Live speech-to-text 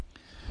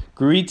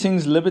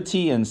Greetings,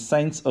 Liberty and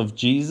saints of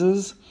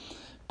Jesus.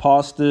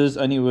 Pastors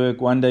only work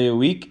 1 day a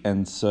week,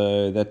 and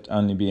so that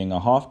only being a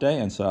half day,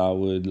 and so I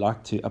would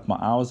like to up my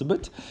hours a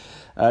bit.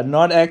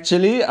 Not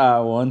actually.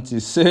 I want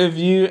to serve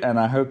you, and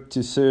I hope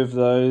to serve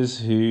those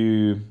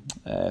who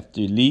have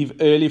to leave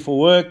early for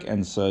work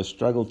and so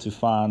struggle to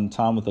find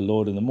time with the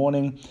Lord in the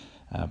morning.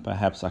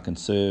 Perhaps I can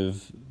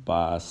serve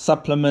by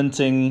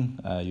supplementing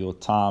your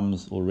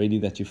times already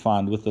that you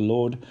find with the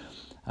Lord.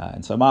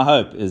 And so my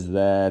hope is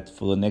that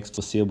for the next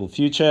foreseeable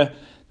future,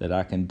 that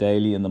I can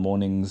daily in the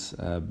mornings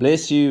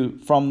bless you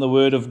from the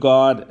Word of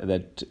God,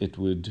 that it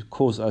would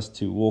cause us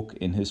to walk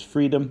in His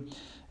freedom.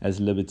 As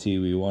Liberty,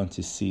 we want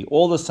to see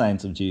all the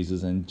saints of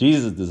Jesus, and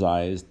Jesus'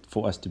 desire is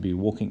for us to be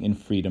walking in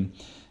freedom.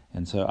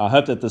 And so I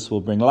hope that this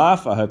will bring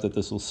life. I hope that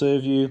this will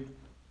serve you,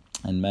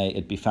 and may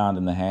it be found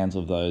in the hands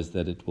of those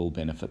that it will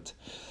benefit.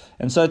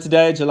 And so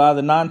today, July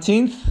the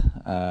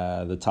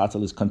 19th, the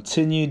title is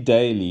Continue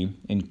Daily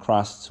in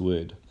Christ's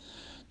Word.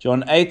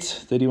 John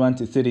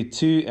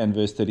 8:31-32 and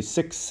verse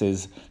 36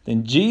 says,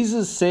 Then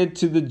Jesus said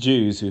to the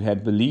Jews who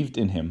had believed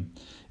in him,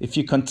 If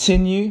you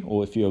continue,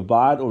 or if you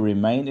abide or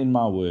remain in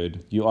my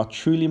word, you are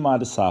truly my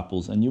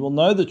disciples, and you will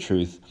know the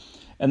truth,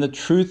 and the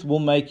truth will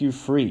make you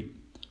free.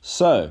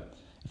 So,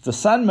 if the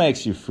Son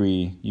makes you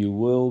free, you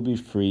will be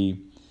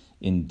free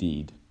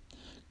indeed.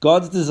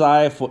 God's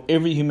desire for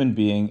every human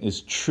being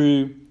is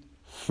true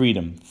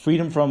freedom.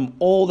 Freedom from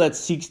all that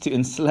seeks to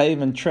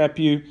enslave and trap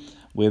you,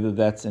 whether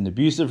that's an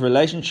abusive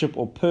relationship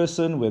or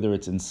person, whether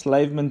it's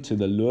enslavement to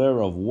the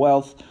lure of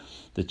wealth,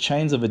 the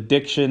chains of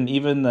addiction,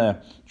 even the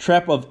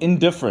trap of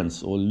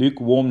indifference or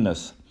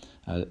lukewarmness,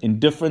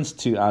 indifference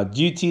to our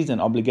duties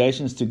and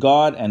obligations to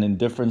God, and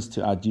indifference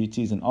to our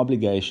duties and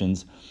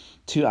obligations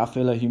to our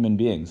fellow human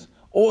beings.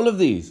 All of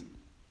these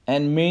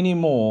and many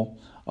more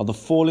are the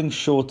falling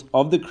short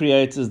of the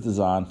Creator's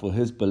design for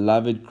His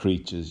beloved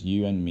creatures,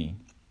 you and me.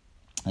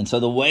 And so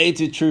the way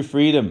to true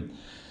freedom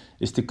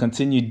is to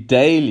continue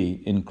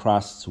daily in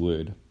Christ's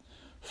word.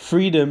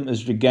 Freedom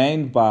is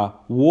regained by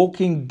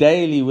walking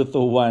daily with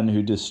the one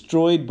who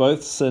destroyed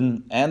both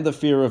sin and the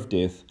fear of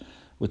death,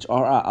 which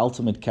are our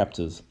ultimate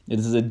captors. It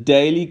is a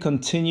daily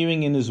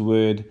continuing in His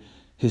word,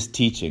 His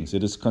teachings.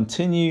 It is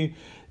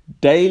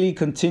daily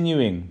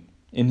continuing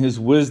in His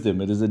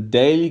wisdom. It is a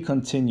daily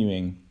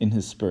continuing in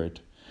His Spirit.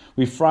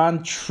 We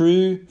find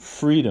true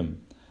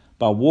freedom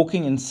by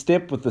walking in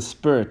step with the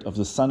Spirit of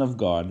the Son of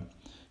God,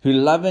 who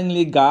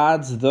lovingly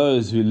guides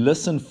those who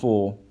listen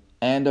for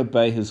and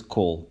obey His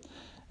call.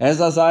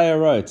 As Isaiah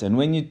wrote, and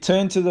when you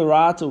turn to the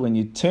right or when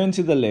you turn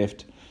to the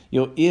left,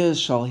 your ears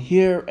shall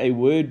hear a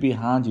word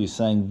behind you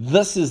saying,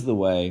 This is the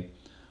way,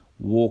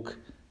 walk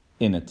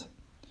in it.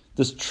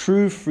 This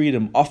true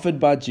freedom offered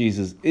by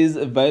Jesus is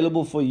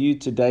available for you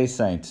today,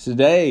 saints.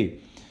 Today,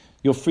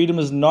 your freedom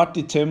is not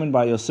determined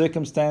by your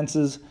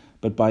circumstances,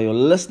 but by your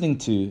listening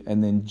to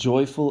and then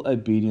joyful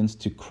obedience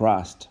to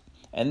Christ.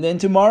 And then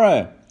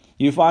tomorrow,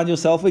 you find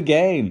yourself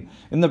again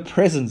in the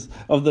presence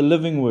of the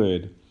living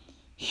word,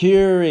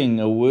 hearing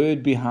a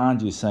word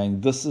behind you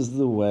saying, This is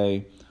the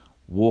way,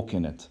 walk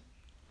in it.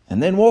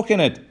 And then walk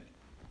in it.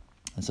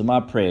 And so my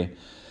prayer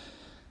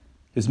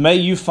is, may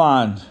you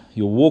find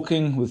your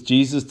walking with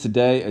Jesus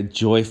today a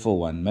joyful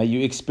one. May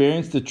you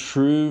experience the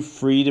true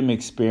freedom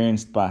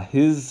experienced by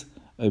His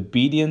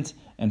obedient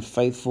and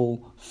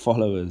faithful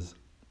followers.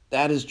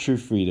 That is true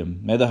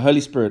freedom. May the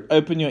Holy Spirit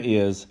open your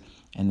ears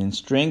and then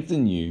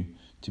strengthen you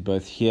to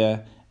both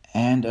hear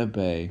and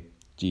obey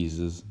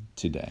Jesus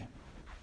today.